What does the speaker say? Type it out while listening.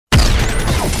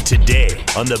Today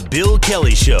on The Bill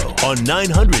Kelly Show on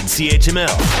 900 CHML.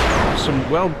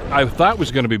 I thought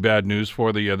was going to be bad news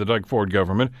for the Doug Ford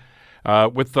government,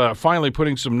 with finally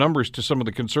putting some numbers to some of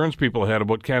the concerns people had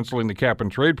about canceling the cap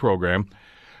and trade program.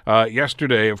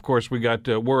 Yesterday, of course, we got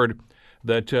word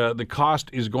that the cost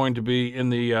is going to be in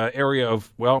the area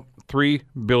of, $3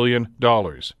 billion.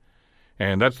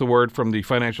 And that's the word from the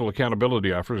Financial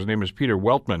Accountability Officer. His name is Peter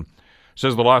Weltman.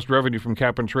 Says the lost revenue from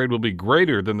cap and trade will be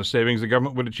greater than the savings the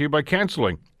government would achieve by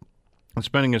canceling the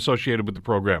spending associated with the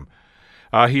program.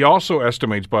 He also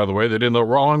estimates, by the way, that in the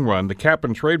long run, the cap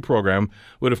and trade program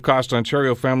would have cost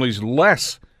Ontario families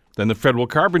less than the federal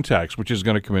carbon tax, which is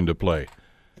going to come into play.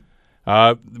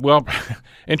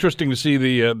 Interesting to see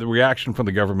the reaction from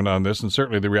the government on this, and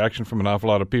certainly the reaction from an awful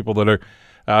lot of people that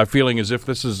are feeling as if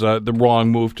this is the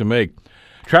wrong move to make.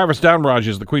 Travis Downraj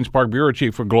is the Queen's Park Bureau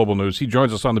Chief for Global News. He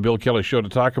joins us on the Bill Kelly Show to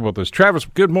talk about this. Travis,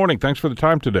 good morning. Thanks for the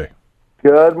time today.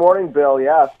 Good morning, Bill.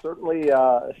 Yeah, certainly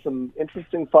some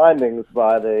interesting findings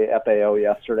by the FAO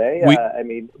yesterday.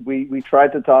 We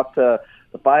tried to talk to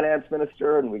the finance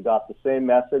minister, and we got the same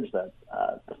message that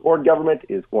the Ford government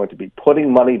is going to be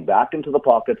putting money back into the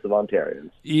pockets of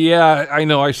Ontarians. Yeah, I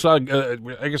know. I saw,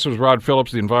 I guess it was Rod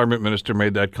Phillips, the environment minister,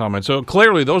 made that comment. So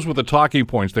clearly those were the talking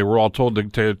points they were all told to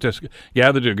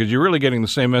gather to, because you're really getting the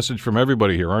same message from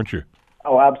everybody here, aren't you?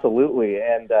 Oh, absolutely.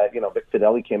 And, Vic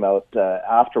Fideli came out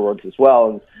afterwards as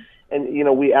well.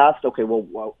 And we asked, okay,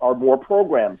 well, are more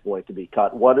programs going to be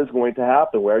cut? What is going to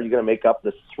happen? Where are you going to make up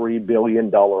this $3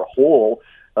 billion hole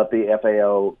that the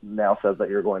FAO now says that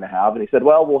you're going to have? And he said,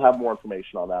 well, we'll have more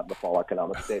information on that in the fall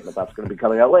economic statement. That's going to be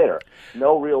coming out later.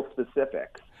 No real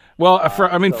specifics. Well,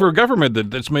 for a government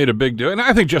that's made a big deal, and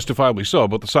I think justifiably so,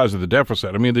 about the size of the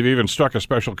deficit. I mean, they've even struck a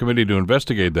special committee to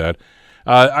investigate that.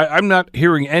 I'm not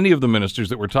hearing any of the ministers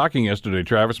that were talking yesterday,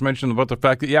 Travis, mention about the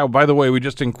fact that, by the way, we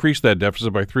just increased that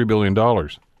deficit by $3 billion.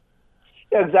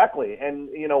 Yeah, exactly. And,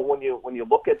 when you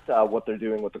look at what they're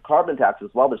doing with the carbon tax as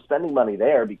well, they're spending money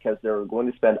there because they're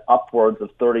going to spend upwards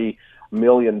of $30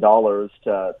 million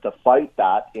to fight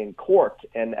that in court.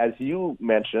 And as you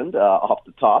mentioned off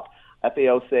the top,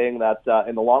 FAO saying that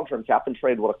in the long term, cap and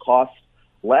trade would have cost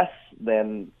less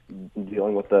than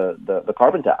dealing with the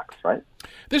carbon tax, right?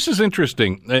 This is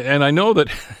interesting, and I know that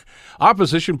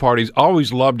opposition parties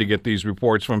always love to get these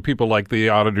reports from people like the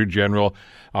Auditor General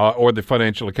or the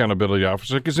Financial Accountability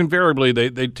Officer, because invariably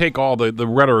they take all the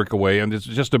rhetoric away, and it's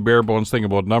just a bare-bones thing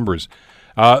about numbers.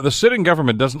 The sitting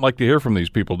government doesn't like to hear from these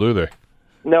people, do they?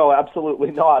 No, absolutely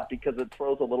not, because it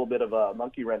throws a little bit of a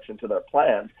monkey wrench into their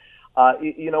plans.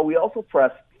 We also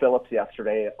pressed Phillips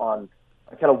yesterday on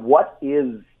kind of what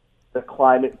is the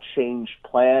climate change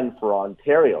plan for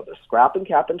Ontario. They're scrapping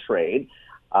cap and trade.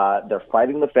 They're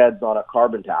fighting the feds on a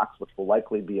carbon tax, which will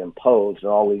likely be imposed.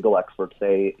 And all legal experts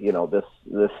say,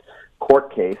 this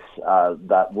court case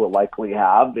that we'll likely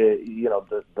have,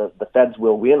 the feds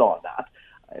will win on that.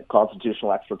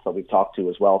 Constitutional experts that we've talked to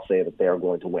as well say that they are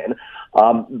going to win.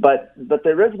 But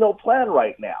there is no plan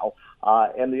right now.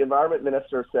 And the environment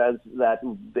minister says that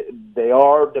they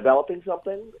are developing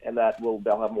something, and that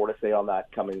they'll have more to say on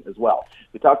that coming as well.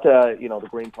 We talked to, the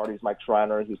Green Party's Mike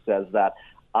Schreiner, who says that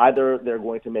either they're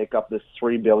going to make up this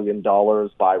 $3 billion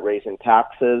by raising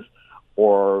taxes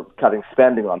or cutting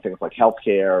spending on things like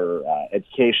healthcare,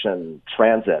 education,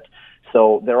 transit.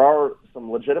 So there are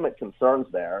some legitimate concerns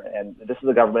there, and this is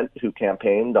a government who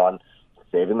campaigned on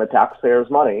saving the taxpayers'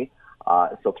 money.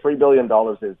 So $3 billion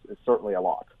is certainly a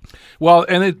lot. Well,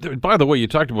 and by the way, you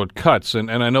talked about cuts,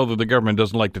 and I know that the government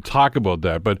doesn't like to talk about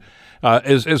that, but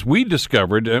as we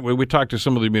discovered, we talked to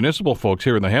some of the municipal folks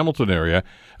here in the Hamilton area,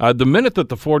 the minute that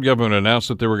the Ford government announced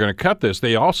that they were going to cut this,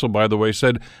 they also, by the way,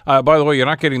 said, you're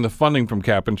not getting the funding from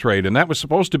cap and trade, and that was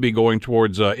supposed to be going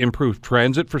towards improved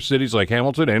transit for cities like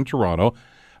Hamilton and Toronto,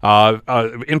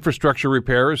 infrastructure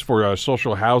repairs for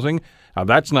social housing.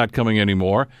 That's not coming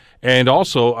anymore. And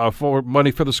also for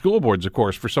money for the school boards, of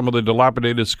course, for some of the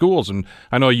dilapidated schools. And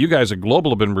I know you guys at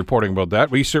Global have been reporting about that.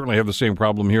 We certainly have the same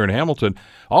problem here in Hamilton.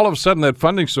 All of a sudden, that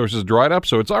funding source has dried up,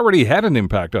 so it's already had an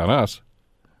impact on us.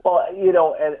 Well,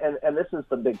 and this is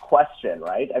the big question,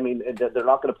 right? I mean, they're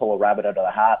not going to pull a rabbit out of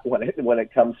the hat when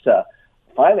it comes to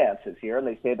finances here. And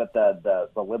they say that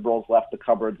the Liberals left the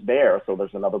cupboards bare, so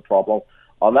there's another problem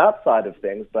on that side of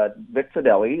things. But Vic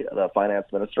Fideli, the finance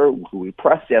minister, who we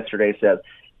pressed yesterday, says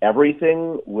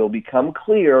everything will become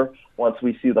clear once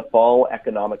we see the fall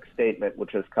economic statement,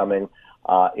 which is coming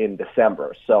in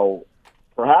December. So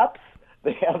perhaps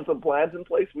they have some plans in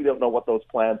place. We don't know what those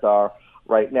plans are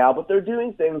right now, but they're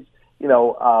doing things,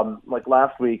 like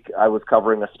last week I was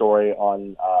covering a story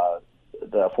on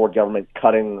the Ford government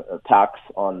cutting tax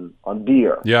on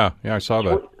beer. Yeah, I saw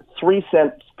that. 3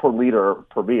 cents per liter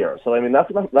per beer. So, I mean,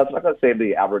 that's not going to save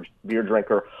the average beer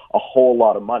drinker a whole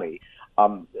lot of money.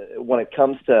 When it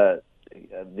comes to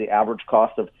the average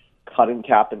cost of cutting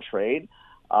cap and trade,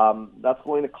 that's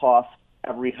going to cost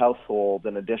every household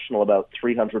an additional about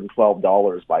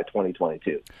 $312 by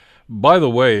 2022. By the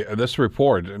way, this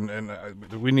report, and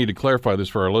we need to clarify this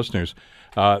for our listeners,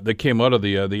 that came out of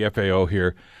the FAO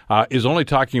here, is only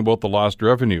talking about the lost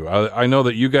revenue. I know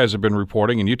that you guys have been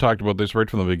reporting, and you talked about this right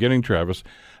from the beginning, Travis,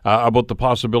 about the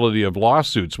possibility of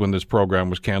lawsuits when this program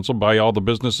was canceled by all the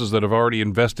businesses that have already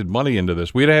invested money into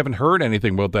this. We haven't heard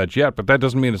anything about that yet, but that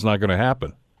doesn't mean it's not going to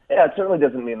happen. Yeah, it certainly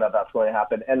doesn't mean that that's going to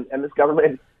happen. And this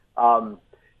government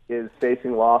is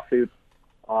facing lawsuits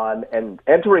on and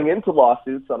entering into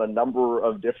lawsuits on a number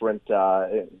of different,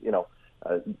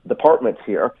 departments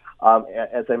here.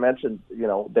 As I mentioned,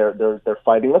 they're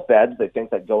fighting the feds. They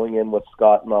think that going in with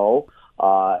Scott Moe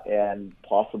and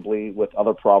possibly with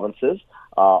other provinces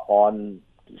on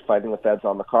fighting the feds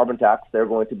on the carbon tax, they're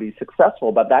going to be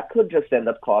successful. But that could just end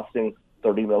up costing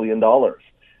 $30 million.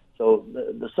 So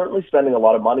they're certainly spending a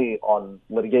lot of money on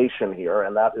litigation here,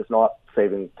 and that is not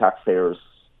saving taxpayers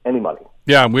any money.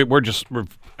 Yeah, we're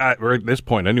at this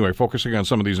point anyway, focusing on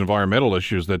some of these environmental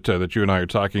issues that you and I are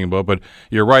talking about. But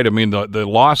you're right. I mean, the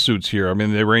lawsuits here, I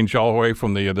mean, they range all the way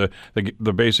from the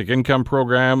basic income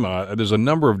program. There's a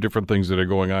number of different things that are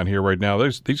going on here right now.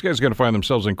 These guys are going to find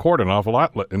themselves in court an awful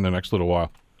lot in the next little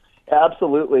while.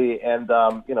 Absolutely, and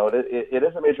it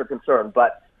is a major concern.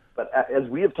 But as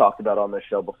we have talked about on this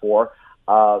show before,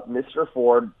 Mr.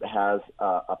 Ford has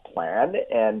a plan,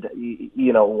 and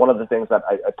one of the things that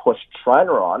I pushed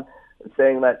Schreiner on is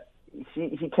saying that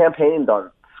he campaigned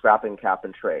on scrapping cap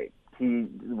and trade. He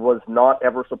was not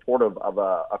ever supportive of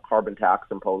a carbon tax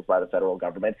imposed by the federal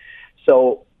government.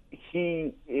 So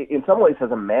he, in some ways,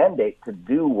 has a mandate to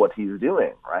do what he's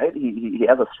doing, right? He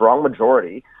has a strong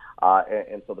majority,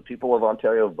 and so the people of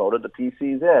Ontario voted the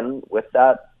PCs in with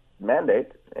that mandate,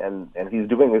 and he's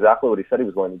doing exactly what he said he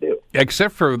was going to do.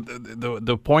 Except for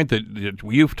the point that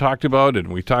you've talked about, and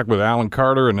we talked with Alan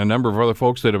Carter and a number of other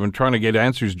folks that have been trying to get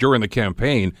answers during the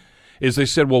campaign, is they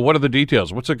said, well, what are the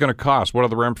details? What's it going to cost? What are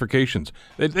the ramifications?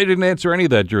 They didn't answer any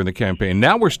of that during the campaign.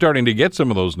 Now we're starting to get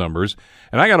some of those numbers,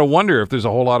 and I got to wonder if there's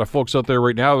a whole lot of folks out there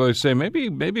right now that say maybe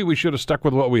we should have stuck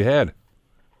with what we had.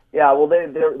 Yeah, well,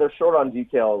 they're short on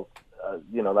details.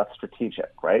 That's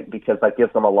strategic, right? Because that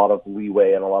gives them a lot of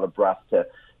leeway and a lot of breath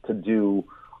to do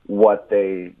what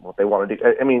they want to do.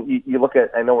 I mean, you look at,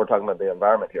 I know we're talking about the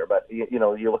environment here, but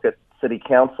you look at city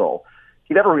council.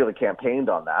 He never really campaigned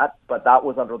on that, but that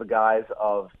was under the guise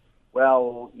of,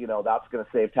 well, that's going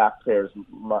to save taxpayers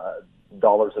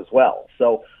dollars as well.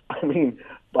 So, I mean,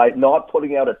 by not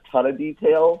putting out a ton of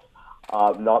details,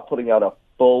 not putting out a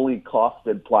fully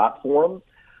costed platform,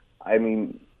 I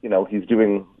mean, he's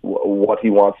doing what he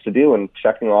wants to do and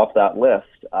checking off that list.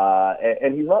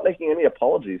 And he's not making any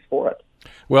apologies for it.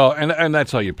 Well, and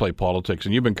that's how you play politics.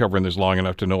 And you've been covering this long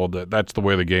enough to know that that's the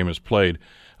way the game is played,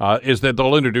 is that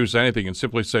they'll introduce anything and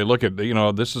simply say, look,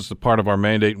 this is the part of our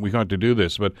mandate and we want to do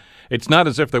this. But it's not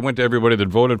as if they went to everybody that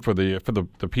voted for the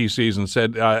PCs and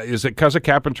said, is it because of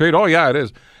cap and trade? Oh, yeah, it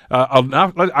is.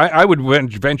 I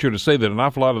would venture to say that an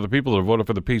awful lot of the people that voted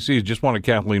for the PCs just wanted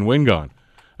Kathleen Wynne gone.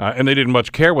 And they didn't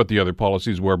much care what the other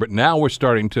policies were. But now we're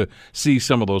starting to see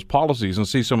some of those policies and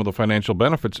see some of the financial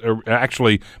benefits, or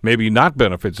actually maybe not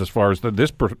benefits as far as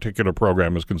this particular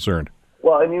program is concerned.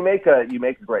 Well, and you make a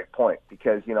great point,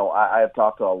 because, I have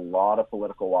talked to a lot of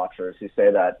political watchers who say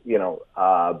that,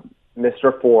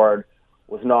 Mr. Ford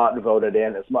was not voted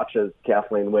in as much as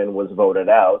Kathleen Wynne was voted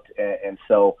out. And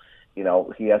so, he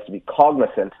has to be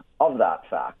cognizant of that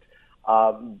fact.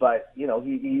 But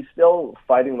he's still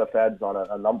fighting the feds on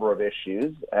a number of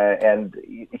issues, and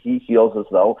he feels as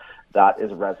though that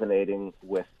is resonating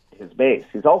with his base.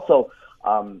 He's also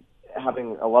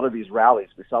having a lot of these rallies.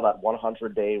 We saw that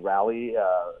 100-day rally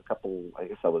I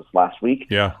guess that was last week,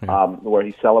 where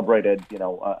he celebrated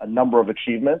a number of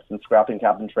achievements, and scrapping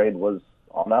cap and trade was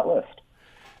on that list.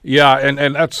 Yeah,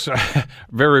 and that's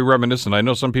very reminiscent. I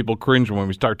know some people cringe when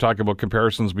we start talking about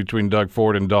comparisons between Doug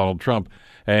Ford and Donald Trump,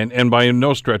 and by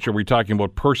no stretch are we talking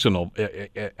about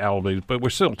personalities, but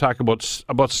we're still talking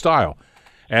about style.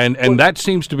 And that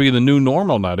seems to be the new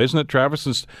normal now, isn't it, Travis?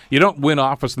 Since you don't win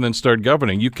office and then start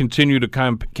governing, you continue to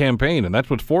campaign, and that's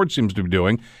what Ford seems to be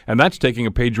doing, and that's taking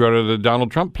a page out of the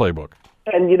Donald Trump playbook.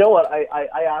 And you know what?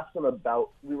 I asked him about,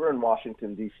 we were in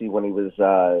Washington, D.C. when he was,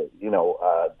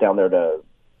 down there to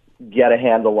get a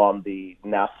handle on the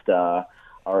NAFTA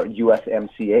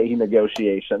USMCA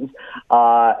negotiations.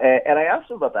 And I asked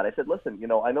him about that. I said, listen,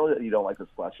 I know that you don't like this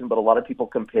question, but a lot of people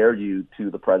compare you to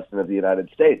the President of the United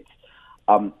States.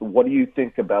 What do you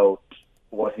think about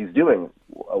what he's doing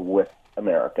with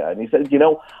America? And he said,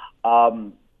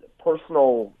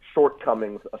 personal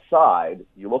shortcomings aside,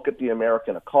 you look at the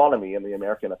American economy, and the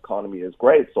American economy is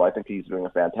great, so I think he's doing a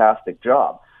fantastic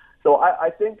job. So I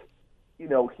think,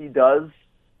 he does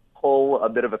pull a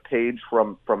bit of a page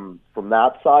from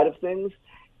that side of things,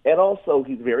 and also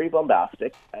he's very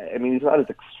bombastic. I mean, he's not as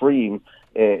extreme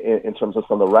in terms of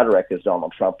some of the rhetoric as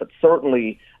Donald Trump, but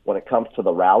certainly when it comes to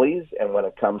the rallies and when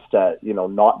it comes to,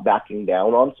 not backing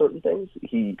down on certain things,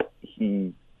 he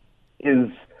is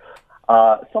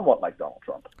somewhat like Donald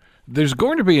Trump. There's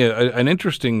going to be an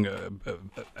interesting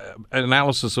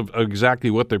analysis of exactly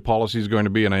what their policy is going to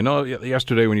be. And I know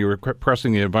yesterday when you were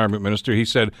pressing the environment minister, he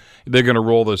said they're going to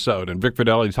roll this out. And Vic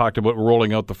Fedeli talked about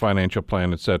rolling out the financial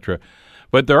plan, et cetera.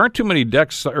 But there aren't too many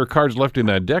decks or cards left in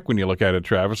that deck when you look at it,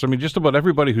 Travis. I mean, just about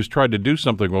everybody who's tried to do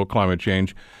something about climate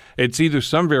change, it's either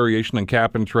some variation in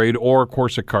cap and trade or, of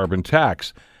course, a carbon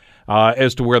tax.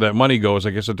 As to where that money goes,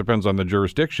 I guess it depends on the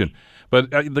jurisdiction. But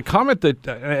the comment that,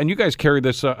 and you guys carried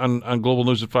this on Global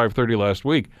News at 5:30 last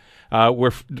week,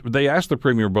 where they asked the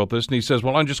Premier about this, and he says,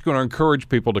 well, I'm just going to encourage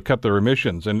people to cut their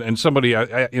emissions. And somebody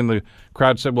in the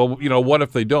crowd said, well, what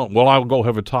if they don't? Well, I'll go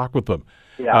have a talk with them,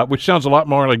 which sounds a lot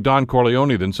more like Don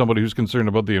Corleone than somebody who's concerned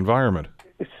about the environment.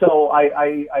 So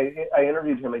I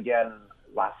interviewed him again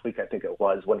last week, I think it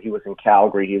was, when he was in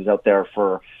Calgary. He was out there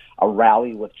for a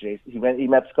rally with Jason. He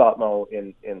met Scott Moe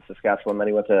in Saskatchewan, then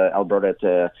he went to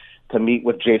Alberta to meet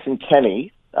with Jason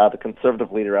Kenney, the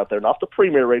Conservative leader out there, not the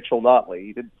Premier Rachel Notley.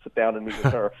 He didn't sit down and meet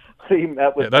with her. He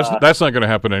met with. That's not going to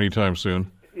happen anytime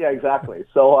soon. Yeah, exactly.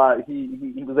 So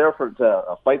he was there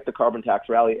to fight the carbon tax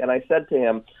rally, and I said to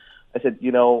him,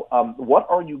 what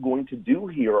are you going to do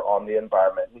here on the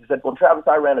environment? And he said, well, Travis,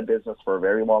 I ran a business for a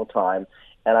very long time,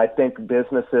 and I think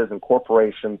businesses and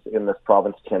corporations in this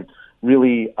province can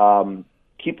really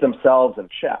keep themselves in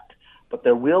check. But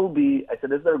there will be, I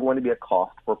said, is there going to be a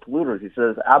cost for polluters? He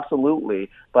says, absolutely,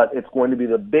 but it's going to be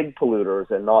the big polluters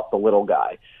and not the little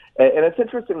guy. And it's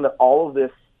interesting that all of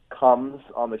this comes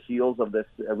on the heels of this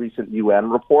recent UN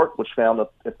report, which found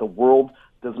that if the world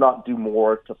does not do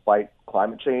more to fight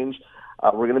climate change,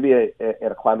 we're going to be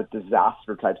in a climate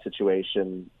disaster type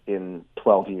situation in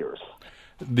 12 years.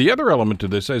 The other element to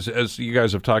this, as you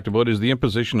guys have talked about, is the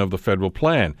imposition of the federal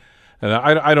plan. And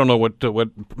I don't know what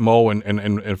Moe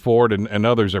and Ford and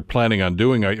others are planning on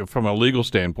doing from a legal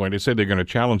standpoint. They say they're going to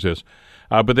challenge this,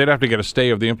 but they'd have to get a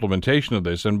stay of the implementation of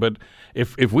this. But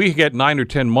if we get 9 or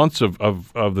 10 months of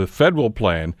the federal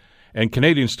plan, and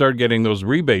Canadians start getting those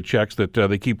rebate checks that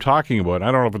they keep talking about,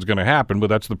 I don't know if it's going to happen, but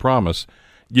that's the promise.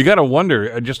 You got to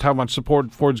wonder just how much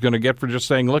support Ford's going to get for just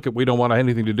saying, look, we don't want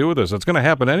anything to do with this. It's going to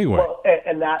happen anyway. Well,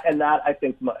 and that I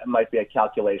think might be a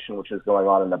calculation which is going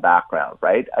on in the background,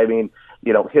 right? I mean,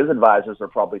 his advisors are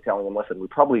probably telling him, listen, we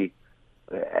probably,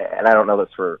 and I don't know this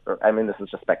this is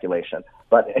just speculation,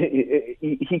 but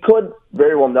he could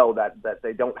very well know that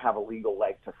they don't have a legal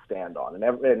leg to stand on.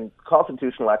 And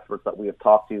constitutional experts that we have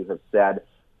talked to have said,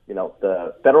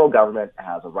 the federal government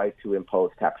has a right to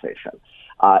impose taxation.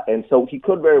 And so he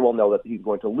could very well know that he's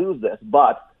going to lose this,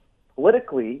 but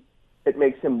politically, it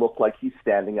makes him look like he's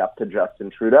standing up to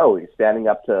Justin Trudeau. He's standing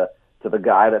up to the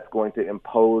guy that's going to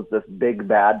impose this big,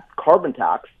 bad carbon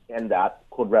tax, and that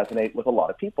could resonate with a lot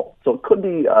of people. So it could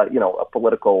be, a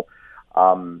political,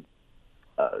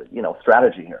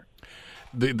 strategy here.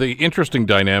 The interesting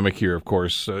dynamic here, of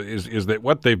course, is that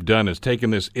what they've done is taken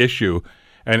this issue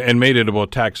and made it about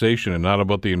taxation and not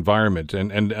about the environment.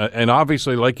 And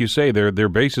obviously, like you say, their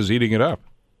base is eating it up.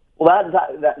 Well,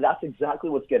 that's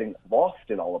exactly what's getting lost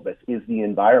in all of this is the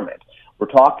environment. We're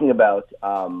talking about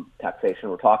taxation.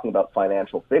 We're talking about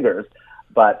financial figures,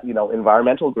 but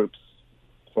environmental groups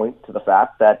point to the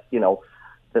fact that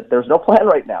that there's no plan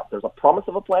right now. There's a promise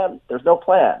of a plan. There's no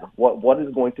plan. What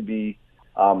is going to be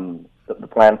the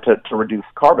plan to reduce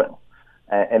carbon?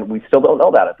 And we still don't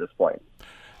know that at this point.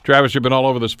 Travis, you've been all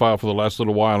over this file for the last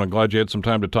little while, and I'm glad you had some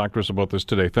time to talk to us about this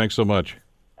today. Thanks so much.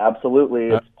 Absolutely.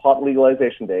 It's pot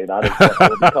legalization day. We'll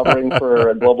be covering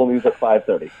for Global News at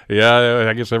 5:30. Yeah,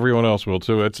 I guess everyone else will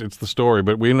too. It's the story.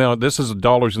 But we know this is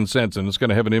dollars and cents, and it's going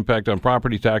to have an impact on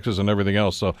property taxes and everything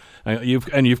else. So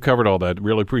you've covered all that.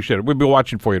 Really appreciate it. We'll be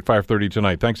watching for you at 5:30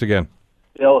 tonight. Thanks again.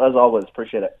 As always,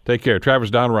 appreciate it. Take care.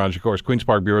 Travis Downrange, of course, Queen's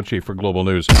Park Bureau Chief for Global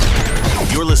News.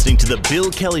 You're listening to the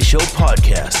Bill Kelly Show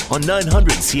podcast on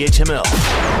 900 CHML.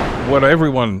 What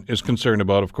everyone is concerned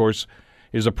about, of course,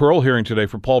 is a parole hearing today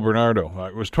for Paul Bernardo.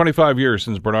 It was 25 years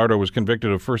since Bernardo was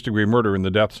convicted of first-degree murder in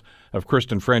the deaths of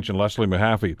Kristen French and Leslie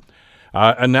Mahaffey.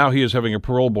 And now he is having a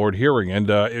parole board hearing.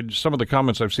 And some of the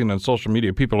comments I've seen on social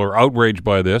media, people are outraged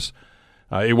by this.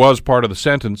 It was part of the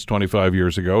sentence 25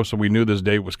 years ago, so we knew this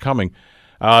day was coming.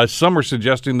 Some are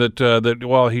suggesting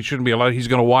that he shouldn't be allowed. He's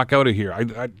going to walk out of here.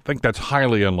 I think that's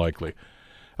highly unlikely.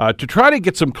 To try to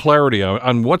get some clarity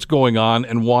on what's going on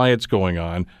and why it's going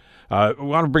on, we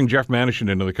want to bring Jeff Manishin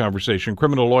into the conversation,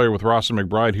 criminal lawyer with Ross and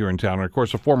McBride here in town, and, of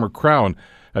course, a former Crown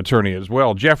attorney as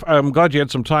well. Jeff, I'm glad you had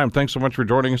some time. Thanks so much for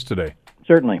joining us today.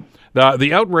 Certainly.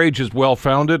 The outrage is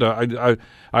well-founded. I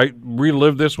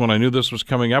relived this when I knew this was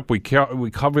coming up. We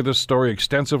covered this story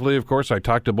extensively, of course. I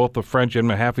talked to both the French and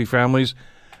Mahaffey families.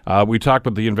 We talked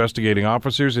with the investigating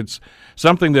officers. It's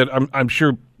something that I'm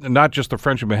sure not just the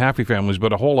French and Mahaffey families,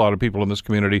 but a whole lot of people in this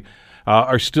community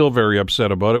are still very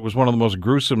upset about. It was one of the most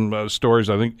gruesome stories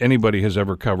I think anybody has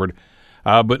ever covered.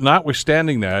 But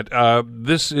notwithstanding that,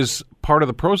 this is part of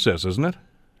the process, isn't it?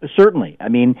 Certainly. I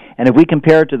mean, and if we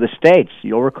compare it to the States,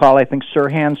 you'll recall, I think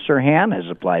Sirhan Sirhan has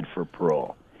applied for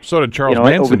parole. So did Charles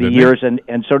Manson, over the years,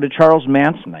 and so did Charles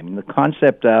Manson. I mean, the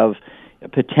concept of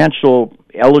potential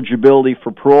eligibility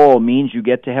for parole means you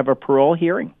get to have a parole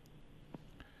hearing.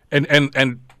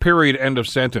 And period, end of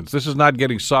sentence. This is not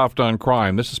getting soft on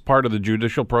crime. This is part of the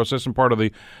judicial process and part of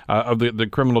the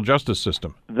criminal justice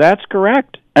system. That's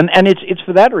correct. And it's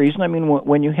for that reason. I mean,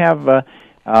 when you have a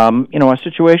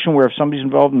situation where if somebody's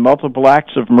involved in multiple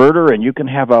acts of murder and you can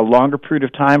have a longer period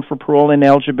of time for parole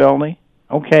ineligibility,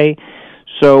 okay.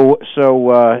 So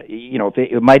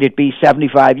might it be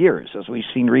 75 years, as we've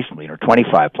seen recently, or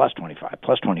 25 plus 25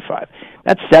 plus 25.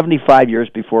 That's 75 years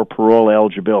before parole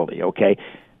eligibility, okay?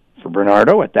 For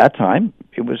Bernardo, at that time,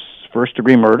 it was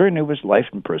first-degree murder, and it was life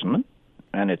imprisonment,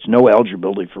 and it's no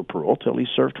eligibility for parole till he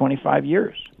served 25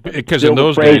 years. Because in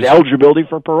those days, eligibility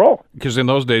for parole. Because in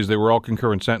those days, they were all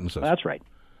concurrent sentences. That's right.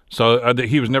 So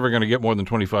he was never going to get more than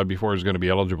 25 before he was going to be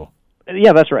eligible.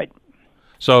 Yeah, that's right.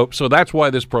 So that's why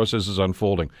this process is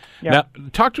unfolding. Yeah. Now,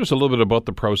 talk to us a little bit about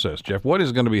the process, Jeff. What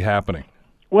is going to be happening?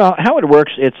 Well, how it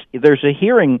works, there's a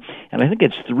hearing, and I think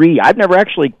it's 3. I've never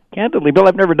actually, candidly, Bill,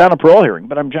 I've never done a parole hearing,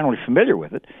 but I'm generally familiar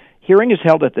with it. Hearing is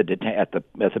held at the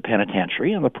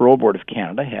penitentiary, and the Parole Board of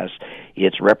Canada has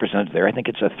its representative there. I think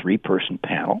it's a 3-person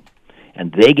panel,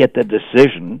 and they get the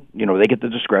decision. They get the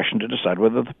discretion to decide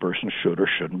whether the person should or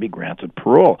shouldn't be granted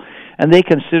parole, and they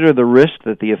consider the risk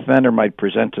that the offender might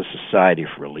present to society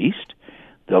if released.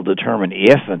 They'll determine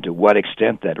if and to what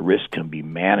extent that risk can be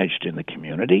managed in the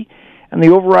community. And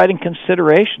the overriding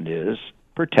consideration is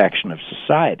protection of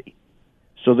society.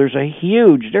 So there's a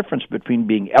huge difference between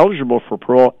being eligible for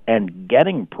parole and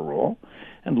getting parole,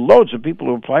 and loads of people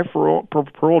who apply for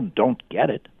parole don't get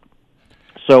it.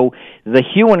 So the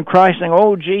hue and cry saying,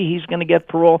 oh, gee, he's going to get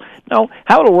parole. No,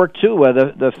 how it'll work, too,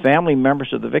 the family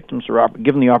members of the victims are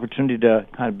given the opportunity to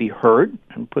kind of be heard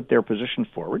and put their position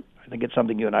forward. I think it's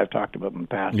something you and I have talked about in the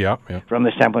past from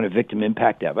the standpoint of victim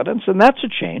impact evidence, and that's a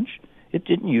change. It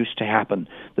didn't used to happen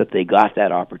that they got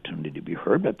that opportunity to be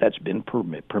heard, but that's been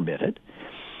permitted.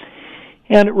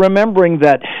 And remembering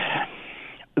that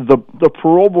the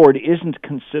parole board isn't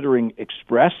considering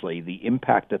expressly the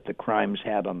impact that the crimes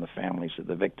had on the families of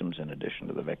the victims in addition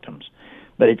to the victims,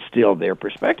 but it's still their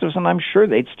perspectives, and I'm sure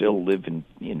they'd still live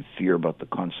in fear about the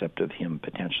concept of him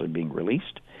potentially being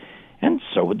released, and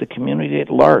so would the community at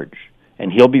large.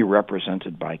 And he'll be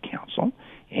represented by counsel.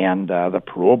 And the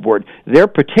parole board, their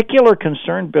particular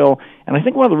concern, Bill, and I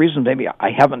think one of the reasons maybe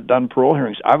I haven't done parole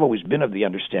hearings, I've always been of the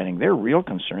understanding their real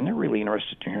concern, they're really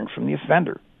interested in hearing from the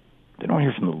offender. They don't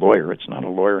hear from the lawyer. It's not a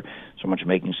lawyer so much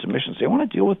making submissions. They want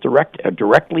to deal with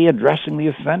directly addressing the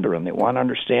offender, and they want to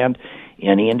understand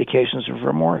any indications of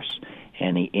remorse,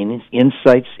 any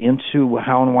insights into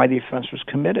how and why the offense was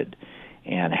committed,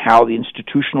 and how the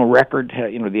institutional record, the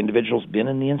individual's been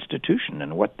in the institution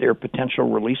and what their potential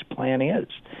release plan is,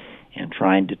 and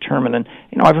try and determine. And,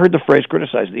 I've heard the phrase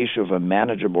criticized, the issue of a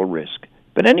manageable risk.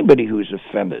 But anybody who's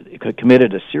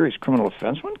committed a serious criminal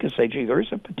offense, one can say, gee, there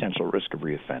is a potential risk of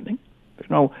reoffending.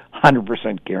 There's no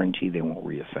 100% guarantee they won't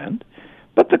reoffend.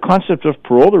 But the concept of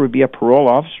parole, there would be a parole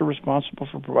officer responsible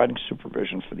for providing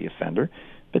supervision for the offender,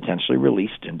 potentially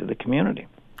released into the community.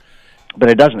 But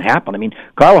it doesn't happen. I mean,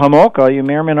 Carla Homolka, you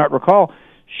may or may not recall,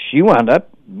 she wound up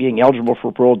being eligible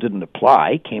for parole, didn't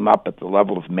apply, came up at the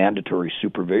level of mandatory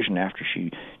supervision after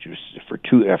she was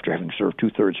after having served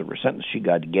 2/3 of her sentence, she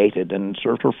got gated and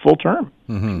served her full term.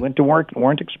 Mm-hmm. She went to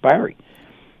warrant expiry.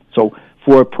 So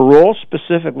for parole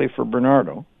specifically for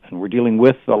Bernardo, and we're dealing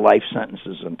with the life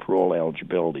sentences and parole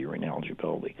eligibility or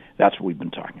ineligibility, that's what we've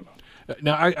been talking about.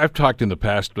 Now, I've talked in the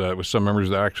past with some members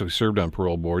that actually served on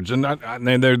parole boards, and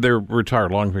they're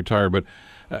retired, long retired, but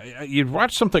you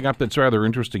brought something up that's rather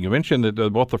interesting. You mentioned that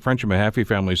both the French and Mahaffey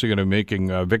families are going to be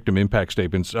making victim impact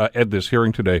statements at this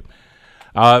hearing today.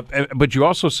 But you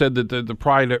also said that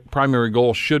the primary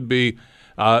goal should be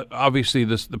obviously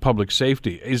the public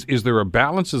safety. Is there a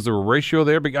balance? Is there a ratio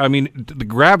there? I mean, the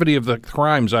gravity of the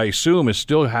crimes, I assume,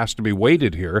 still has to be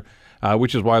weighted here,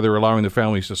 which is why they're allowing the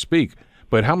families to speak.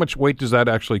 But how much weight does that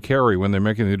actually carry when they're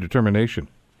making the determination?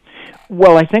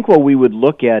 Well, I think what we would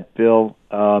look at, Bill,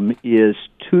 is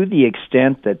to the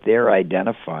extent that they're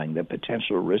identifying the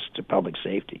potential risk to public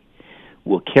safety,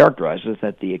 will characterize it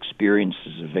that the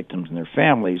experiences of victims and their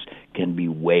families can be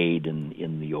weighed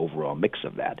in the overall mix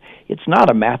of that. It's not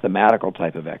a mathematical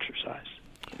type of exercise.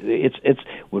 It's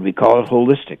would we call it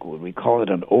holistic? Would we call it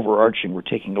an overarching? We're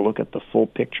taking a look at the full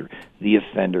picture, the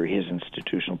offender, his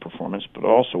institutional performance, but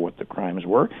also what the crimes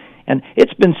were. And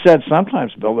it's been said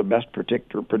sometimes, Bill, the best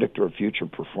predictor of future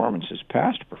performance is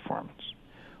past performance.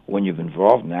 When you've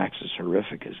involved in acts as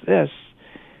horrific as this,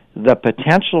 the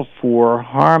potential for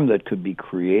harm that could be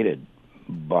created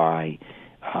by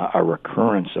a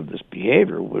recurrence of this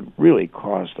behavior would really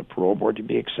cause the parole board to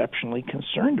be exceptionally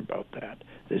concerned about that.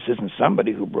 This isn't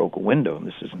somebody who broke a window, and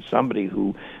this isn't somebody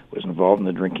who was involved in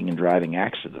the drinking and driving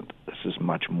accident. This is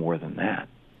much more than that.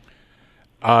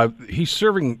 He's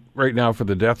serving right now for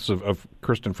the deaths of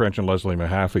Kristen French and Leslie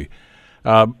Mahaffey.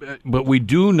 But we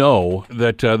do know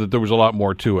that there was a lot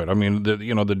more to it. I mean,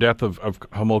 the death of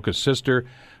Homolka's sister,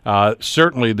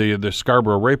 certainly the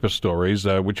Scarborough rapist stories,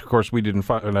 which of course we didn't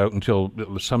find out until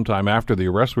sometime after the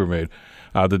arrests were made,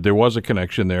 that there was a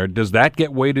connection there. Does that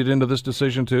get weighted into this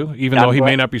decision too, even though he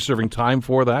may not be serving time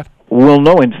for that? Well,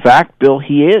 no. In fact, Bill,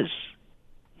 he is.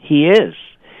 He is.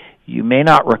 You may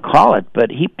not recall it, but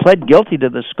he pled guilty to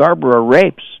the Scarborough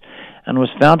rapes and was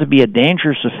found to be a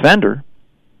dangerous offender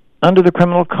under the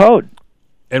criminal code.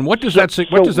 And what does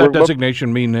that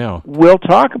designation mean now? We'll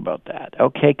talk about that,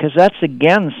 okay, because that's,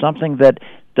 again, something that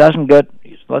doesn't get,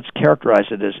 let's characterize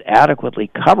it as adequately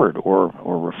covered or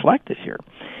reflected here.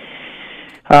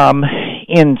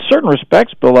 In certain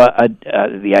respects, Bill,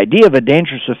 the idea of a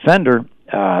dangerous offender,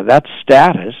 that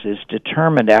status is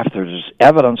determined after there's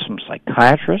evidence from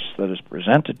psychiatrists that is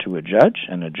presented to a judge,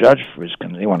 and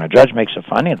when a judge makes a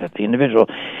finding that the individual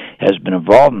has been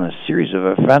involved in a series of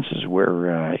offenses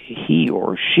where he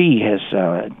or she has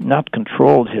not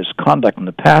controlled his conduct in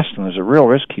the past, and there's a real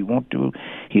risk he won't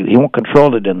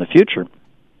control it in the future.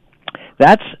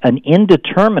 That's an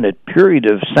indeterminate period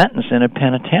of sentence in a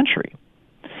penitentiary.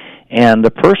 And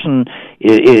the person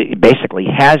basically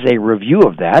has a review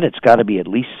of that. It's got to be at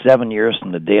least 7 years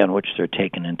from the day on which they're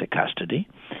taken into custody.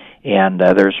 And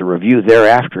there's a review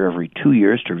thereafter every 2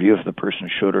 years to review if the person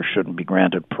should or shouldn't be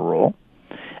granted parole.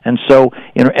 And so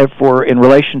in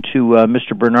relation to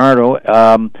Mr. Bernardo,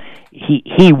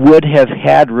 he would have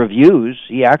had reviews.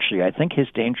 He actually, I think his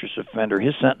dangerous offender,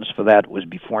 his sentence for that was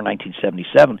before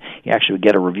 1977. He actually would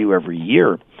get a review every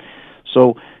year.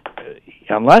 So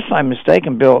unless I'm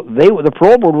mistaken, Bill, the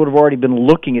parole board would have already been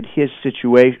looking at his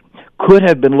situation, could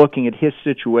have been looking at his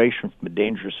situation from a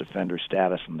dangerous offender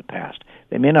status in the past.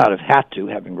 They may not have had to,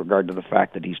 having regard to the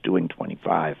fact that he's doing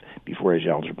 25 before he's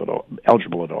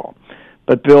eligible at all.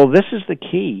 But, Bill, this is the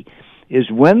key, is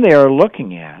when they are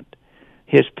looking at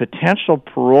his potential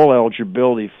parole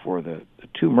eligibility for the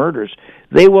two murders,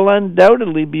 they will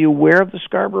undoubtedly be aware of the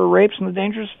Scarborough rapes and the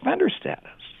dangerous offender status.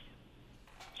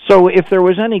 So if there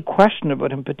was any question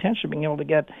about him potentially being able to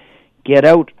get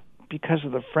out because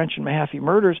of the French and Mahaffey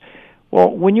murders, well,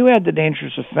 when you add the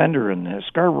dangerous offender and the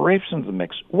Scarborough rapes into the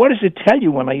mix, what does it tell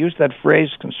you when I use that phrase,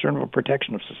 concern of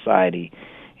protection of society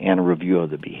and a review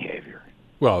of the behavior?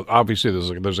 Well, obviously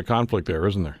there's a conflict there,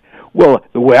 isn't there? Well,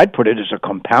 the way I'd put it is a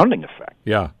compounding effect.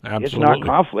 Yeah, absolutely. It's not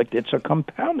conflict, it's a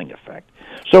compounding effect.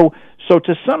 So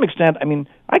to some extent, I mean,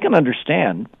 I can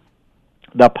understand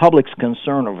the public's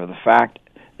concern over the fact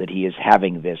that he is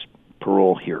having this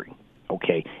parole hearing,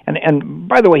 okay? And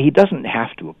by the way, he doesn't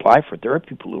have to apply for it. There are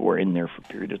people who are in there for a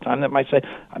period of time that might say,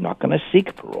 I'm not going to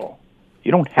seek parole.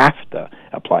 You don't have to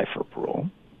apply for parole,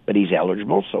 but he's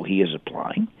eligible, so he is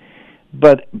applying.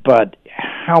 But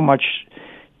how much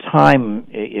time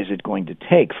is it going to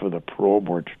take for the parole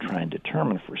board to try and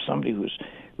determine for somebody who's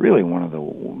really one of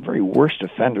the very worst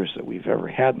offenders that we've ever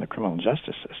had in the criminal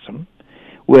justice system,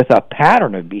 with a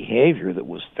pattern of behavior that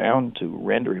was found to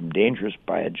render him dangerous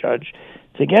by a judge,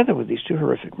 together with these two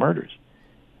horrific murders?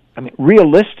 I mean,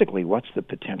 realistically, what's the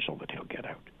potential that he'll get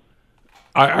out?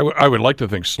 I would like to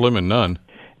think slim and none.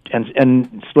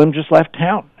 And Slim just left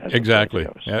town. Exactly.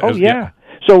 Yeah.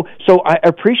 So I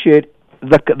appreciate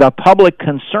the public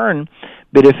concern,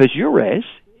 But if, as you raise,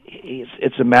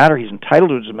 it's a matter he's entitled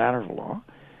to, it's a matter of law,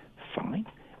 fine.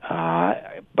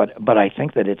 But I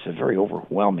think that it's a very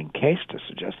overwhelming case to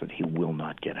suggest that he will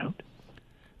not get out.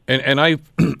 And I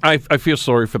feel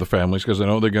sorry for the families because I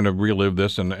know they're going to relive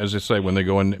this. And as I say, when they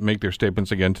go and make their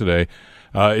statements again today,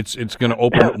 it's going to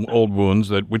open old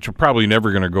wounds which are probably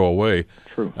never going to go away.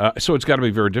 True. So it's got to be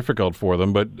very difficult for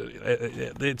them. But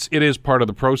it is part of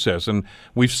the process. And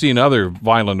we've seen other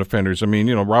violent offenders. I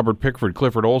mean, Robert Pickford,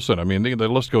 Clifford Olson. I mean, the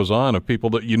list goes on of people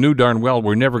that you knew darn well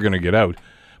were never going to get out.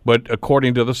 But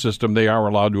according to the system, they are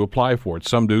allowed to apply for it.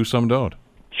 Some do, some don't.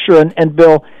 Sure. And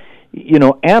Bill,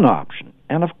 an option.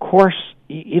 And of course,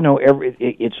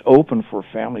 it's open for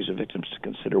families of victims to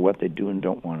consider what they do and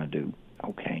don't want to do.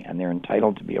 Okay, and they're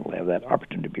entitled to be able to have that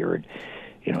opportunity to be heard.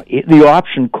 The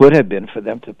option could have been for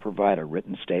them to provide a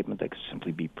written statement that could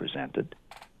simply be presented.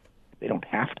 They don't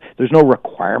have to. There's no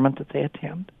requirement that they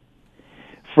attend.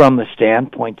 From the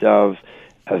standpoint of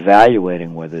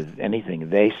evaluating whether anything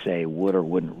they say would or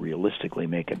wouldn't realistically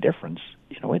make a difference,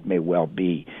 it may well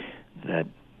be that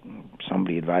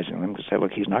somebody advising them could say,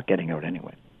 look, he's not getting out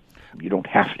anyway. You don't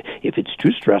have to. If it's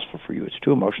too stressful for you, it's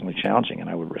too emotionally challenging,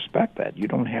 and I would respect that. You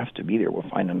don't have to be there. We'll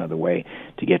find another way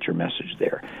to get your message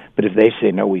there. But if they say,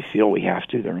 no, we feel we have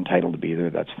to, they're entitled to be there,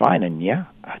 that's fine. And yeah,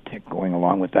 I think going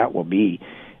along with that will be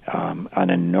an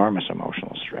enormous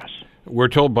emotional stress. We're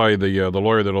told by the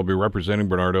lawyer that will be representing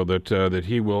Bernardo that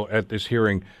he will, at this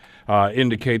hearing,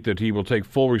 indicate that he will take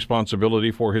full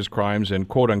responsibility for his crimes and,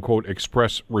 quote-unquote,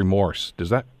 express remorse. Does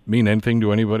that mean anything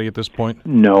to anybody at this point?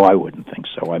 No, I wouldn't think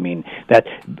so. I mean,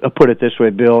 put it this way,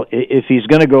 Bill, if he's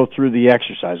going to go through the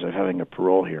exercise of having a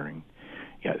parole hearing,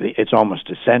 it's almost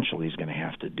essential he's going to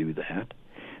have to do that.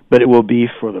 But it will be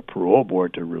for the parole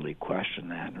board to really question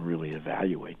that and really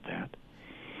evaluate that.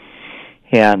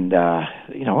 And,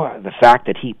 the fact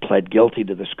that he pled guilty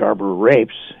to the Scarborough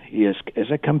rapes is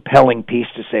a compelling piece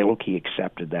to say, look, he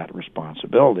accepted that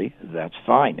responsibility. That's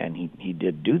fine, and he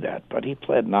did do that. But he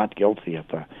pled not guilty at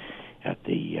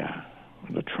the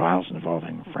trials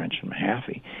involving French and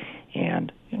Mahaffey.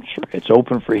 And sure, it's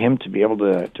open for him to be able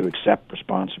to accept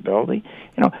responsibility.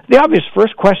 The obvious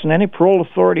first question any parole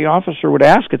authority officer would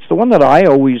ask, it's the one that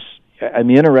I'm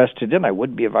interested in. I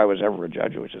would be if I was ever a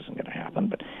judge, which isn't going to happen.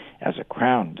 But as a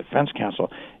Crown Defense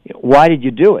Counsel, why did you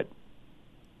do it?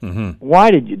 Mm-hmm. Why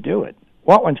did you do it?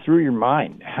 What went through your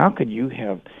mind? How could you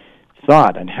have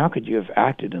thought, and how could you have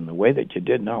acted in the way that you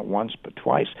did, not once but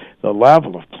twice? The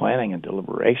level of planning and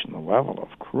deliberation, the level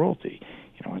of cruelty,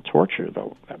 and torture.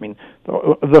 All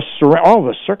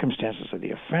the circumstances of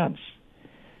the offense.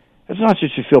 It's not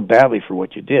just you feel badly for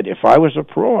what you did. If I was a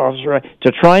parole officer,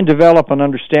 to try and develop an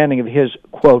understanding of his,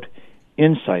 quote,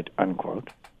 insight, unquote,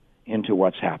 into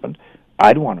what's happened,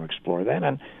 I'd want to explore that.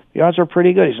 And the odds are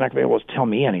pretty good. He's not going to be able to tell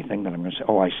me anything that I'm going to say,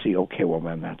 oh, I see, okay, well,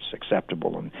 then that's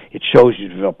acceptable. And it shows you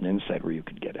developed an insight where you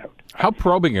could get out. How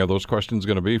probing are those questions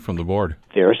going to be from the board?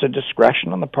 There's a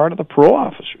discretion on the part of the parole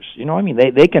officers.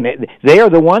 They are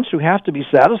the ones who have to be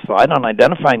satisfied on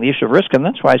identifying the issue of risk. And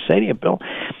that's why I say to you, Bill,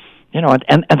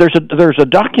 and there's a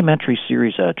documentary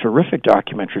series, a terrific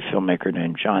documentary filmmaker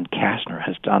named John Kastner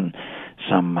has done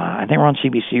some, I think we're on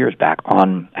CBC years back,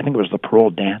 on, I think it was The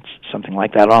Parole Dance, something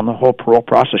like that, on the whole parole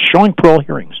process, showing parole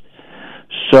hearings.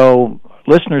 So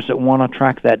listeners that want to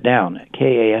track that down,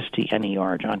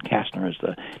 Kastner, John Kastner is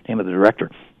the name of the director.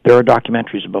 There are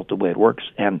documentaries about the way it works,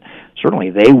 and certainly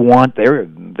they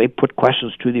put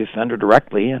questions to the offender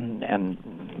directly, and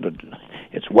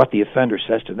it's what the offender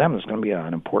says to them is going to be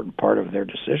an important part of their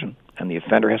decision, and the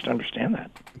offender has to understand that.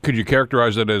 Could you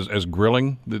characterize it as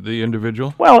grilling the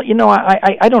individual? Well,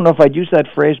 I don't know if I'd use that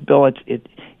phrase, Bill.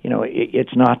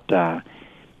 It's not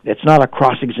a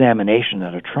cross-examination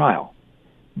at a trial,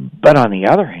 but on the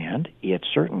other hand, it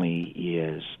certainly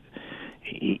is.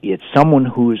 It's someone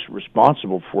who is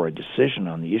responsible for a decision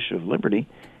on the issue of liberty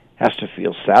has to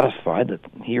feel satisfied that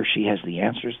he or she has the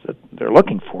answers that they're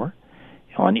looking for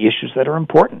on issues that are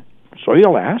important. So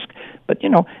you'll ask, but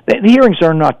the hearings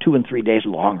are not 2 and 3 days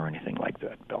long or anything like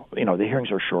that, Bill. The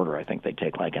hearings are shorter. I think they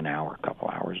take like an hour, a couple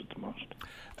hours at the most.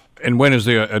 And when is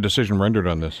a decision rendered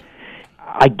on this?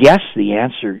 I guess the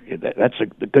answer, that's a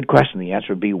good question. The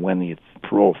answer would be when the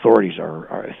parole authorities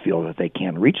feel that they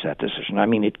can reach that decision. I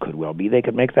mean, it could well be they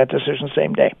could make that decision the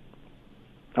same day.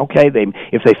 Okay,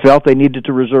 if they felt they needed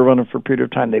to reserve on it for a period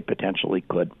of time, they potentially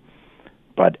could.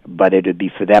 But it would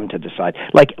be for them to decide.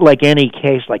 Like any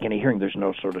case, like any hearing, there's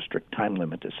no sort of strict time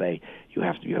limit to say you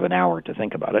have an hour to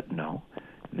think about it. No,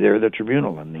 they're the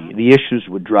tribunal, and the issues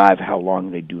would drive how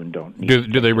long they do and don't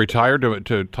need. Do they retire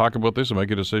to talk about this and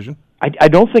make a decision? I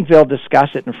don't think they'll discuss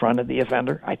it in front of the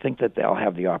offender. I think that they'll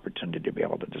have the opportunity to be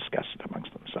able to discuss it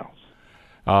amongst themselves.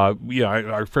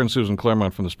 Our friend Susan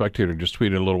Claremont from The Spectator just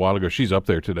tweeted a little while ago. She's up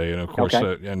there today, and of course,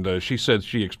 she said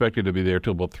she expected to be there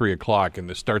till about 3 o'clock, and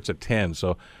this starts at 10.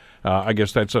 So, I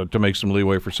guess that's to make some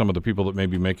leeway for some of the people that may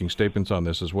be making statements on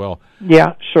this as well.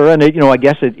 Yeah, sure, and I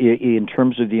guess in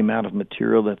terms of the amount of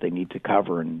material that they need to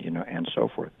cover, and and so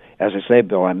forth. As I say,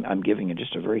 Bill, I'm giving you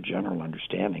just a very general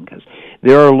understanding, because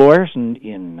there are lawyers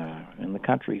in the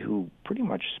country who pretty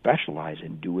much specialize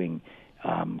in doing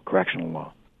correctional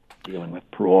law, dealing with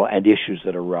parole and issues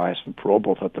that arise from parole,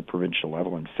 both at the provincial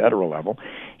level and federal level.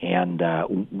 And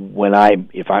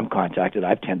if I'm contacted,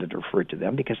 I've tended to refer to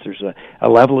them because there's a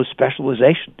level of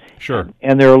specialization. Sure.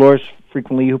 And there are lawyers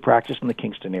frequently who practice in the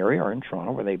Kingston area or in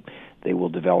Toronto where they will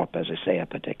develop, as I say, a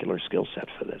particular skill set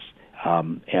for this.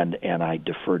 And I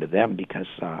defer to them because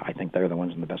I think they're the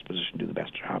ones in the best position to do the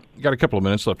best job. You've got a couple of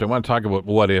minutes left. I want to talk about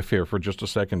what if here for just a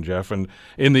second, Jeff. And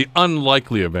in the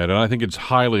unlikely event, and I think it's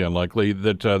highly unlikely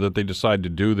that they decide to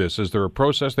do this, is there a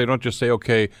process? They don't just say,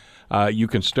 okay, you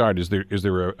can start. Is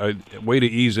there a way to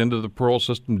ease into the parole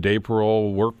system, day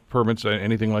parole, work permits,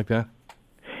 anything like that?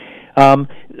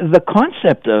 The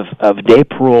concept of day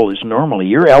parole is normally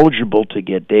you're eligible to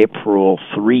get day parole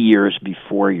 3 years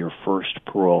before your first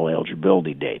parole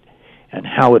eligibility date. And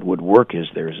how it would work is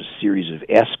there's a series of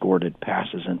escorted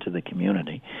passes into the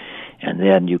community, and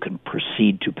then you can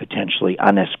proceed to potentially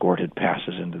unescorted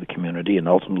passes into the community and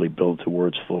ultimately build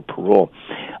towards full parole.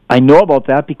 I know about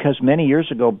that because many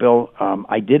years ago, Bill,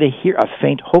 I did a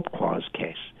faint hope clause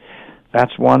case.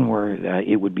 That's one where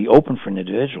it would be open for an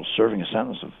individual serving a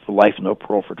sentence of life, no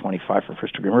parole for 25 for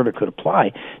first-degree murder could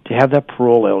apply to have that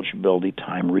parole eligibility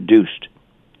time reduced.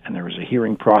 And there was a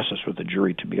hearing process with the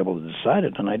jury to be able to decide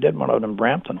it, and I did one out in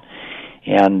Brampton.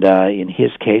 And in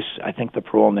his case, I think the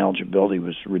parole and eligibility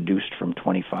was reduced from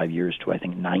 25 years to, I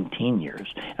think, 19 years.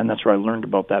 And that's where I learned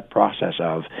about that process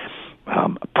of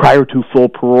prior to full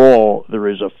parole, there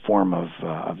is a form of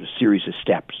a series of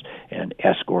steps, and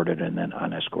escorted and then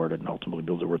unescorted, and ultimately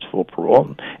build towards full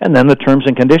parole. And then the terms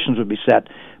and conditions would be set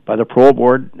by the parole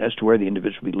board as to where the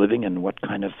individual would be living and what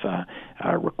kind of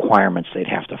requirements they'd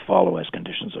have to follow as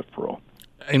conditions of parole.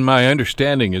 And my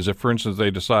understanding is that, for instance,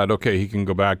 they decide, okay, he can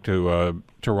go back to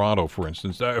Toronto, for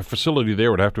instance. A facility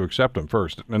there would have to accept him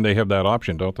first, and they have that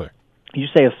option, don't they? You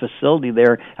say a facility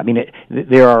there. I mean,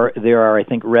 there are I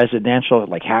think residential,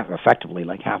 effectively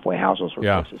halfway houses or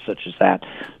places such as that.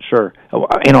 Sure,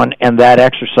 and that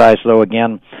exercise, though,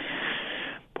 again,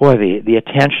 boy, the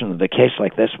attention that a case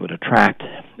like this would attract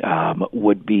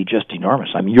would be just enormous.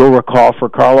 I mean, you'll recall for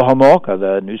Carla Homolka,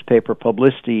 the newspaper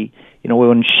publicity,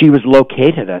 when she was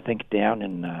located, I think down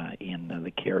in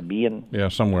the Caribbean,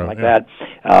 somewhere like that,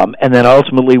 and then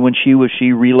ultimately when she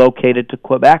relocated to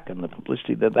Quebec, and the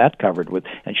publicity that covered with,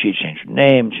 and she changed her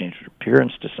name, changed her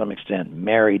appearance to some extent,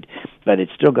 married, but it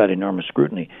still got enormous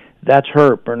scrutiny. That's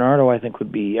her. Bernardo, I think,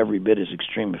 would be every bit as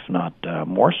extreme, if not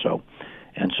more so.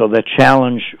 And so the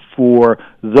challenge for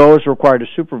those required to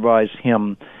supervise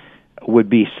him would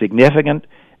be significant.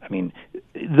 I mean,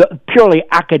 the purely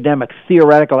academic,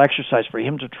 theoretical exercise for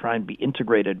him to try and be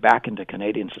integrated back into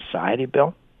Canadian society,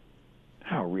 Bill,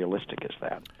 how realistic is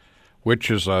that?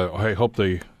 Which is, I hope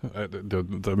the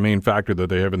main factor that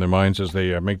they have in their minds as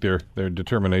they make their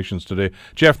determinations today.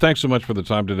 Jeff, thanks so much for the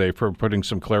time today, for putting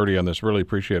some clarity on this. Really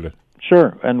appreciate it.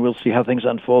 Sure, and we'll see how things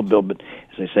unfold, Bill. But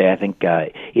as I say, I think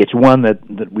it's one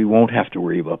that we won't have to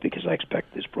worry about because I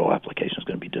expect this parole application is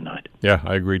going to be denied. Yeah,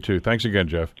 I agree, too. Thanks again,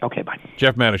 Jeff. Okay, bye.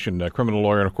 Jeff Manishin, criminal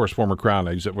lawyer and, of course, former Crown.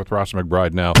 He's with Ross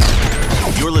McBride now.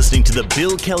 You're listening to the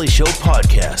Bill Kelly Show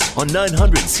podcast on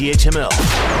 900 CHML.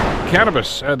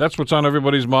 Cannabis, that's what's on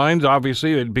everybody's minds.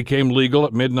 Obviously, it became legal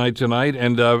at midnight tonight.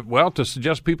 And, to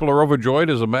suggest people are overjoyed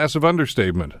is a massive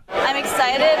understatement. I'm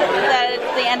excited that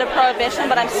it's the end of prohibition,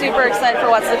 but I'm super excited for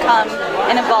what's to come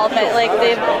in involvement, like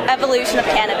the evolution of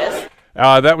cannabis.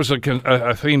 That was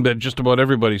a theme that just about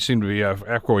everybody seemed to be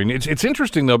echoing. It's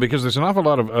interesting, though, because there's an awful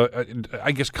lot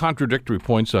of, contradictory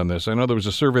points on this. I know there was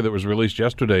a survey that was released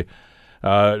yesterday,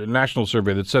 a national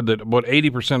survey, that said that about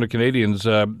 80% of Canadians,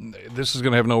 this is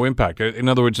going to have no impact. In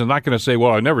other words, they're not going to say,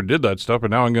 well, I never did that stuff,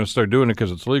 but now I'm going to start doing it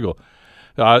because it's legal.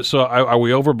 So are we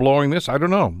overblowing this? I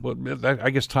don't know. I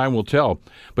guess time will tell.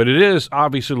 But it is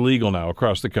obviously legal now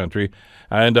across the country.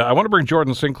 And I want to bring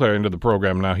Jordan Sinclair into the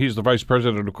program now. He's the Vice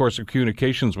President, of course, of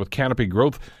Communications with Canopy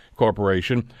Growth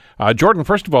Corporation. Jordan,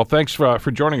 first of all, thanks for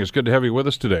joining us. Good to have you with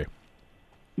us today.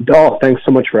 Oh, thanks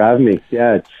so much for having me.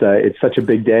 Yeah, it's such a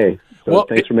big day. So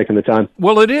thanks for making the time.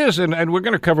 Well, it is, and we're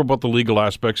going to cover both the legal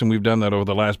aspects, and we've done that over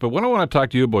the last. But what I want to talk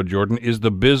to you about, Jordan, is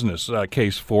the business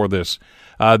case for this.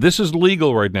 This is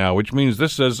legal right now, which means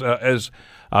this says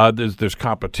there's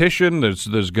competition,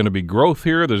 there's going to be growth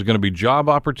here, there's going to be job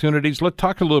opportunities. Let's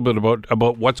talk a little bit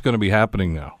about what's going to be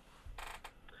happening now.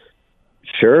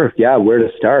 Sure. Yeah, where to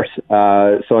start?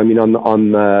 So, I mean,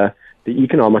 on the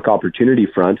economic opportunity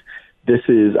front, this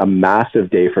is a massive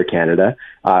day for Canada.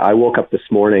 I woke up this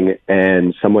morning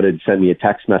and someone had sent me a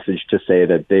text message to say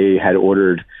that they had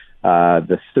ordered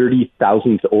the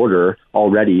 30,000th order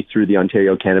already through the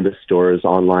Ontario Cannabis Store's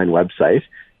online website.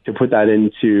 To put that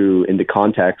into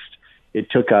context,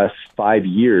 it took us 5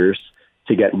 years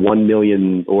to get 1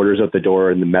 million orders out the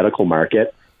door in the medical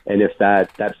market. And if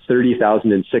that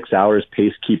 30,000 in 6 hours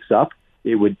pace keeps up,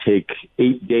 it would take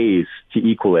 8 days to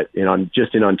equal it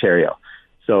just in Ontario.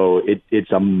 So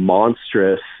it's a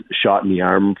monstrous shot in the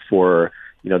arm for,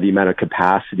 the amount of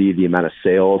capacity, the amount of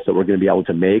sales that we're going to be able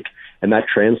to make. And that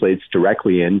translates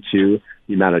directly into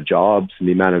the amount of jobs and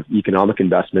the amount of economic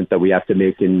investment that we have to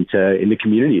make into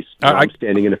communities. I'm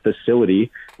standing in a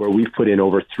facility where we've put in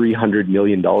over $300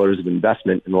 million of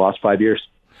investment in the last 5 years.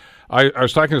 I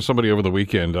was talking to somebody over the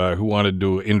weekend who wanted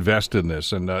to invest in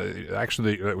this, and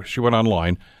actually she went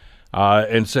online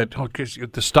and said,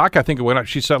 the stock, I think it went up.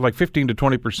 She said like 15 to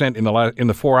 20% in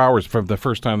the 4 hours from the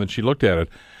first time that she looked at it,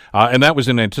 and that was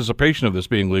in anticipation of this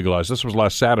being legalized. This was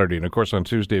last Saturday, and of course on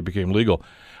Tuesday it became legal.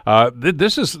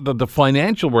 This is the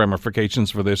financial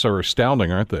ramifications for this are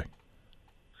astounding, aren't they?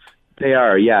 They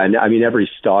are, yeah. And I mean,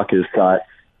 every stock has got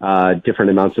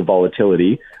different amounts of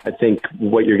volatility. I think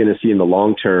what you're going to see in the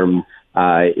long term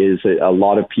is a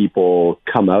lot of people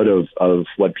come out of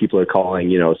what people are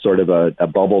calling, sort of a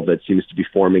bubble that seems to be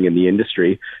forming in the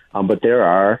industry. But there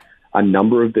are a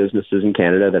number of businesses in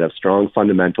Canada that have strong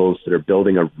fundamentals that are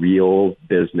building a real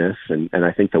business. And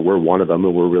I think that we're one of them,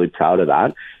 and we're really proud of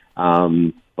that.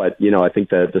 But, I think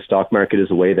that the stock market is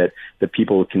a way that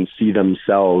people can see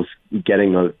themselves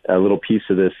getting a little piece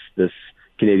of this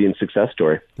Canadian success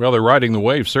story. Well, they're riding the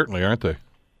wave, certainly, aren't they?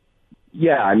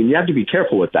 Yeah, I mean, you have to be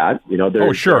careful with that. There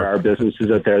are businesses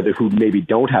out there who maybe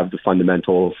don't have the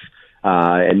fundamentals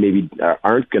and maybe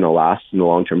aren't going to last in the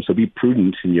long term. So be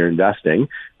prudent in your investing.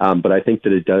 But I think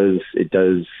that it does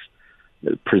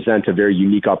present a very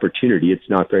unique opportunity. It's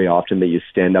not very often that you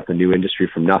stand up a new industry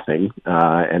from nothing.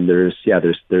 And there's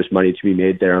money to be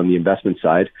made there on the investment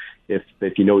side. If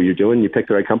you know what you're doing, you pick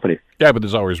the right company. Yeah, but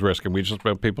there's always risk, and we just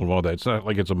let people know that. It's not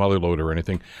like it's a mother load or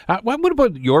anything. What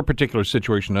about your particular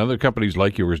situation? Other companies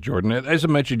like yours, Jordan, as I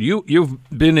mentioned, you've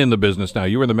been in the business now.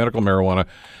 You were in the medical marijuana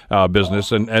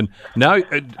business, and now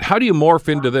how do you morph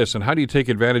into this, and how do you take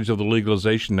advantage of the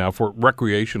legalization now for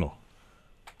recreational?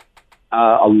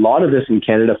 A lot of this in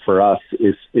Canada for us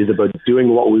is about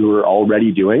doing what we were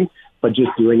already doing, but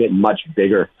just doing it much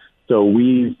bigger. So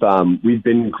we've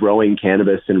been growing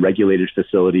cannabis in regulated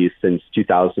facilities since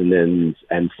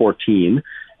 2014,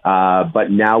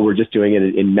 but now we're just doing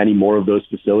it in many more of those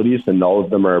facilities, and all of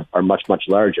them are much, much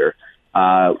larger.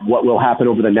 What will happen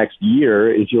over the next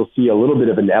year is you'll see a little bit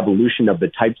of an evolution of the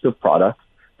types of products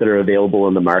that are available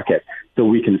in the market. So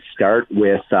we can start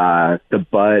with the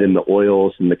bud and the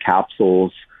oils and the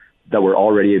capsules that were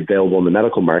already available in the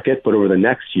medical market. But over the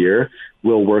next year,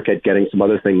 we'll work at getting some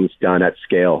other things done at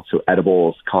scale. So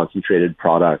edibles, concentrated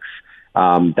products.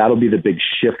 That'll be the big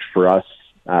shift for us.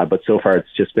 But so far, it's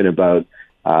just been about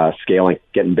scaling,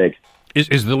 getting big.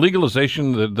 Is the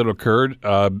legalization that occurred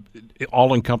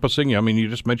all-encompassing? I mean, you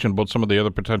just mentioned about some of the other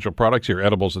potential products here,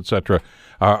 edibles, et cetera.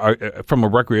 From a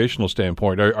recreational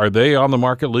standpoint, are they on the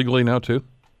market legally now too?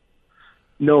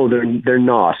 No, they're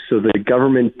not. So the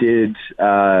government did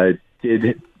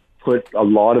put a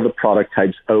lot of the product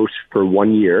types out for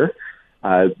 1 year.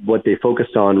 What they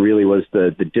focused on really was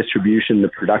the distribution, the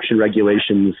production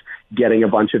regulations, getting a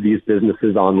bunch of these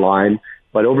businesses online.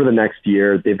 But over the next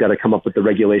year, they've got to come up with the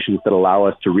regulations that allow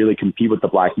us to really compete with the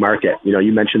black market.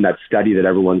 You mentioned that study that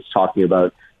everyone's talking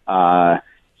about.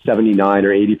 79 or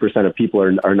 80% of people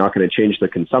are not going to change their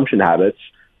consumption habits.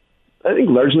 I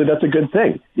think largely that's a good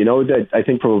thing. I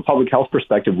think from a public health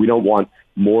perspective, we don't want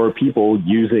more people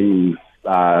using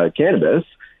cannabis.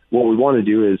 What we want to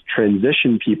do is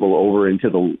transition people over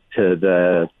into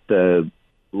the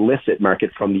licit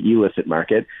market from the illicit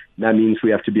market. And that means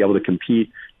we have to be able to compete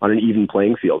on an even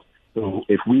playing field. So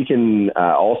if we can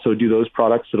also do those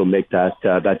products, it'll make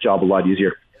that job a lot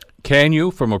easier. Can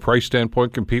you, from a price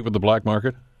standpoint, compete with the black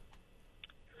market?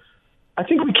 I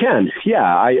think we can. Yeah,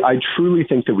 I truly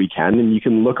think that we can. And you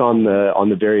can look on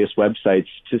the various websites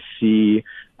to see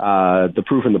the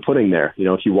proof in the pudding there. You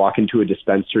know, if you walk into a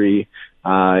dispensary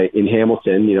in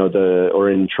Hamilton, or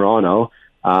in Toronto,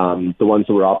 the ones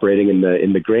that were operating in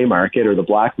the gray market or the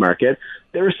black market,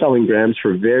 they were selling grams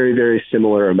for very, very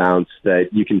similar amounts that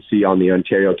you can see on the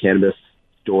Ontario Cannabis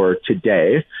Store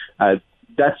today.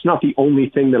 That's not the only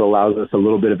thing that allows us a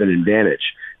little bit of an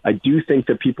advantage. I do think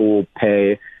that people will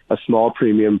pay a small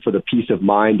premium for the peace of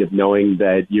mind of knowing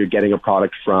that you're getting a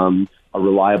product from a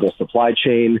reliable supply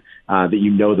chain, that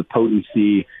the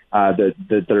potency,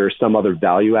 that there are some other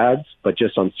value adds, but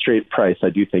just on straight price, I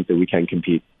do think that we can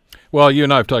compete. Well, you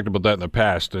and I have talked about that in the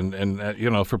past, and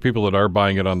for people that are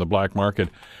buying it on the black market,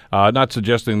 not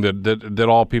suggesting that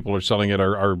all people are selling it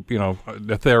are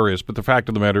nefarious, but the fact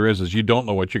of the matter is you don't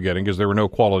know what you're getting because there were no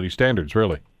quality standards,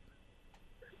 really.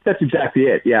 That's exactly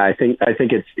it. Yeah, I think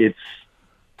it's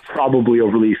probably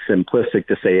overly simplistic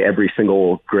to say every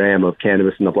single gram of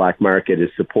cannabis in the black market is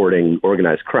supporting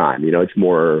organized crime. It's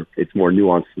more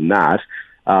nuanced than that.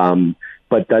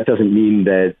 But that doesn't mean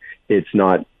that it's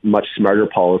not much smarter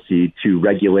policy to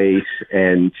regulate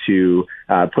and to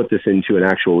put this into an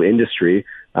actual industry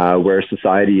where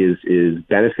society is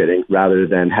benefiting rather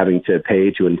than having to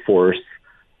pay to enforce,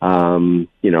 to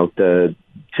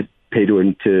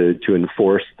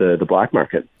enforce the black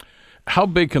market. How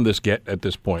big can this get at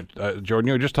this point? Jordan,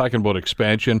 you were just talking about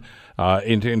expansion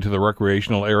into the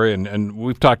recreational area, and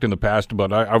we've talked in the past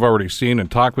about, I've already seen and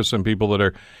talked with some people that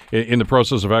are in the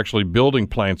process of actually building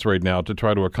plants right now to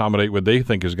try to accommodate what they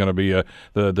think is going to be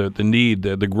the need,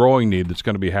 the growing need that's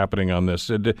going to be happening on this.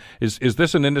 Is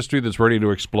this an industry that's ready to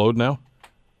explode now?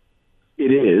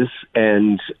 It is,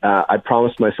 and I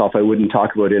promised myself I wouldn't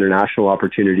talk about international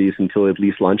opportunities until at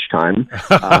least lunchtime.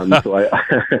 It's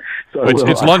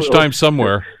lunchtime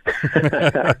somewhere.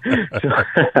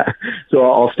 So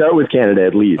I'll start with Canada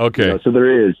at least. Okay. So there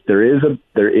is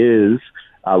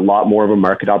a lot more of a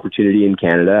market opportunity in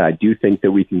Canada. I do think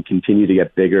that we can continue to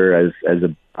get bigger as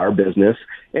our business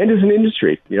and as an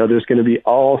industry. There's going to be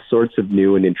all sorts of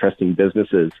new and interesting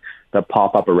businesses that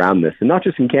pop up around this, and not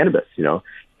just in cannabis.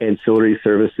 Ancillary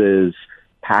services,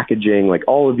 packaging, like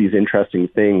all of these interesting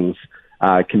things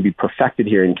can be perfected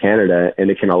here in Canada,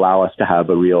 and it can allow us to have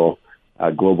a real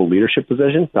global leadership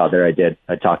position. Oh, there I did.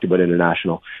 I talked about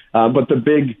international. But the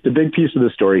big piece of the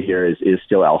story here is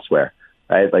still elsewhere,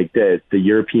 right? Like the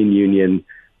European Union,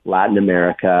 Latin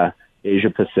America, Asia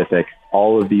Pacific,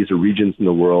 all of these are regions in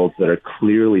the world that are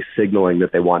clearly signaling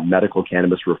that they want medical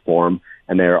cannabis reform,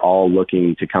 and they're all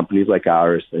looking to companies like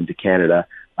ours and to Canada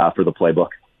for the playbook.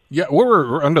 Yeah,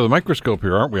 we're under the microscope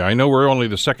here, aren't we? I know we're only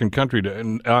the second country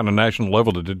on a national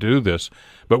level to do this,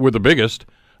 but we're the biggest,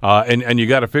 and you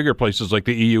got to figure places like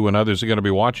the EU and others are going to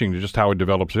be watching just how it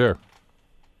develops there.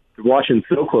 Watching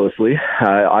so closely.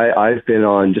 I've been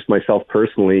on, just myself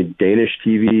personally, Danish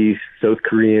TV, South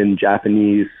Korean,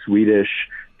 Japanese, Swedish,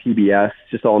 PBS,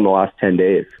 just all in the last 10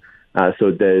 days.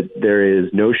 So there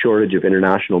is no shortage of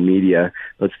international media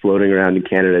that's floating around in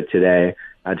Canada today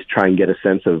to try and get a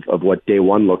sense of what day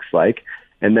one looks like.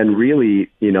 And then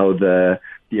really, the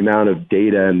amount of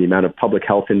data and the amount of public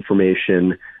health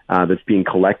information that's being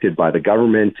collected by the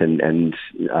government and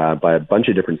by a bunch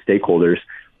of different stakeholders,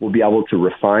 we'll be able to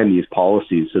refine these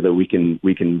policies so that we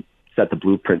can set the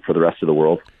blueprint for the rest of the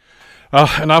world.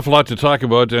 An awful lot to talk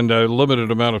about and a limited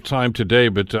amount of time today,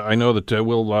 but I know that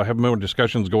we'll have more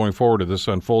discussions going forward as this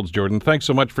unfolds, Jordan. Thanks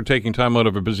so much for taking time out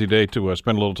of a busy day to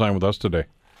spend a little time with us today.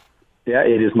 Yeah,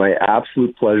 it is my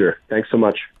absolute pleasure. Thanks so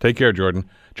much. Take care, Jordan.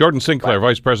 Jordan Sinclair,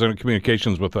 Vice President of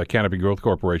Communications with Canopy Growth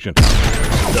Corporation.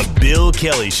 The Bill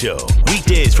Kelly Show,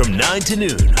 weekdays from 9 to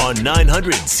noon on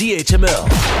 900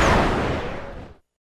 CHML.